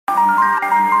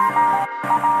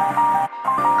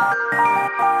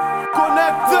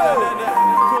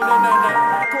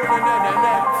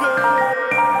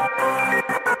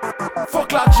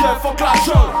jet, fuck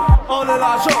l'argent, on est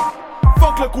l'argent.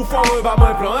 Fuck le coup fort, bah moi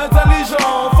plan intelligent.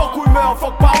 Fuck oui mais on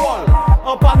fuck parole,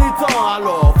 en panitant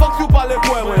alors. Fuck you pas les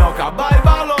points, moi en cabaye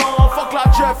ballon. Fuck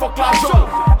la jet, fuck l'argent,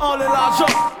 on est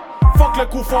l'argent. Fuck le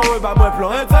coup fort, bah moi plan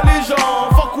intelligent.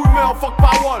 Fuck oui mais on fuck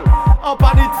parole, en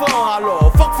panitant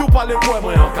alors. Fuck you pas les points,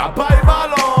 moi en cabaye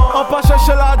ballon. On pas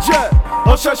chercher la jet,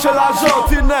 on cherche l'argent.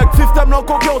 Tinec, système non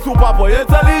confiance ou pas pour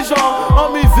intelligent.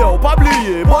 En misé ou pas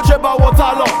oublier, moi j'ai pas au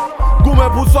talent. Goumé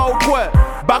pour ça ou quoi,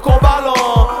 bac au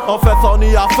ballon. On fait son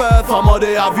y a fait, sans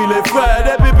demander à vie les frais.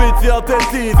 Des bibiti en tête,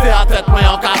 c'est à tête mais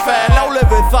en café. Là où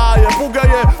lever ça, et pour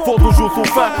gagner, faut toujours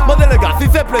souffrir. Mandez les gars, si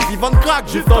c'est plaisir, vendre crack,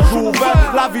 juste un jour ouvert.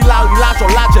 La vie, la relâche,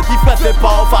 on l'a, j'ai dit fait, c'est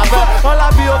pas en faveur. On la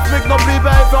vie, on se met n'oublie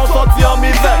bien, et fait on sortit en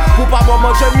misère. Pour pas moi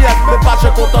manger miette, mais pas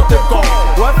j'ai content tes corps.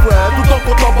 Ouais frère, tout en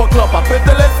content, bon club, à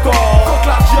péter les scores. Fuck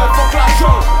la jet, fuck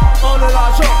l'argent, on est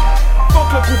l'argent.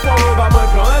 Fuck le coup fort, bah moi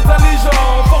plan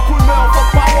intelligent. Fuck oui mais on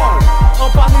fuck parole, en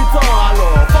panitant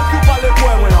alors. Fuck you pas les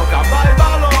points, moi en cabaye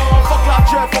ballon. Fuck la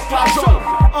jet, fuck l'argent,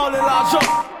 on est l'argent.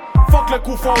 Fuck le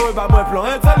coup fort, bah moi plan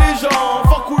intelligent.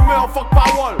 Fuck oui mais on fuck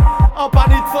parole, en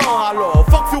panitant alors.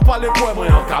 Fuck you pas les points, moi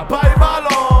en cabaye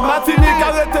ballon. Martinique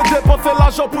arrêtez de dépenser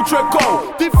l'argent pour tuer con.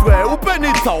 Ti frère ou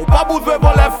pénitent, pas bouger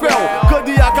pour les frères. Que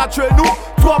dit à qu'à tuer nous,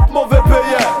 trop mauvais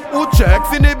payé. Ou check,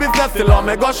 si ni business c'est l'homme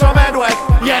et gauche en main douette.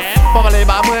 Yes, pas parler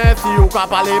bas moi, si ou quoi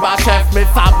parler bas chef. Mais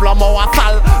sable l'homme à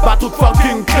sale, pas tout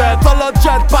fucking crête. Dans le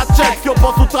jet, pas check, si on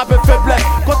pense tout trapper faiblesse.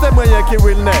 Côté moyen qui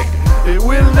will neck, et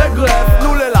will négresse.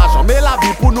 Nous les l'argent, mais la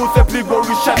vie pour nous c'est plus gros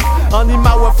richesse. En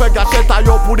ima ouais fait gâchette à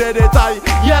yo pour des détails.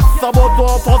 Yes, sans moto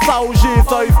on prend ça ou j'ai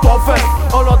ça histoire fait.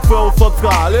 On l'autre fait au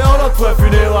central et on l'autre fait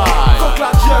funérailles. Fuck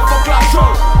la jet, fuck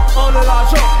l'argent, on est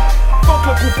l'argent. Fuck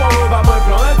le coup fort, bah moi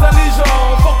plan intelligent.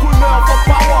 Fuck oui mais on fuck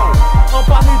parole, en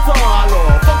panitant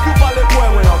alors. Fuck you pas les points,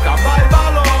 moi en cabaye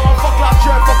ballon. Fuck la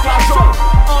jet, fuck l'argent,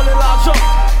 on est l'argent.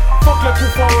 Fuck le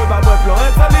coup fort, bah moi plan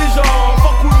intelligent.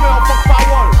 Fuck oui mais on fuck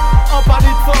parole, en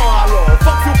panitant alors.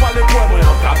 Fuck you pas les points, moi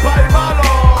en cabaye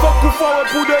ballon. Fuck coup fort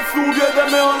pour des sous, viens de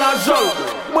mettre en l'argent.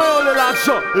 Moi on est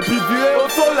l'argent, et puis virer au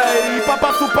soleil.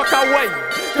 Papa sous pas kawaii,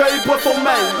 que il peut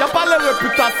sommeil. Y'a pas les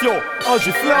réputations, en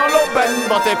juste en l'aubaine.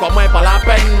 Monter comme moi pas la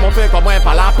peine, monter comme moi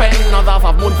pas la peine. Dans un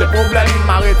savent monde c'est problème,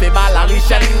 arrêtez bas la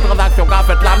richesse. Transaction qu'a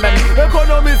fait la même,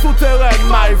 économie souterraine,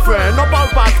 my friend. On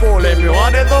parle pas trop, les murs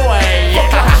en des oreilles.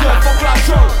 Fuck la jet, fuck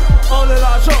l'argent, on est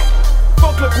l'argent.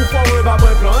 Fuck le coup fort, bah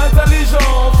moi plan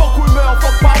intelligent. Fuck oui mais on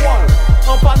fuck parole,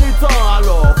 en panitant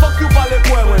alors. Fuck you pas les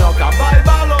points, moi en cabaye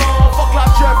ballon. Fuck la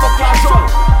jet, fuck l'argent,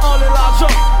 on est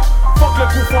l'argent. Fuck le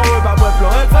coup fort, bah moi plan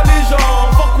intelligent.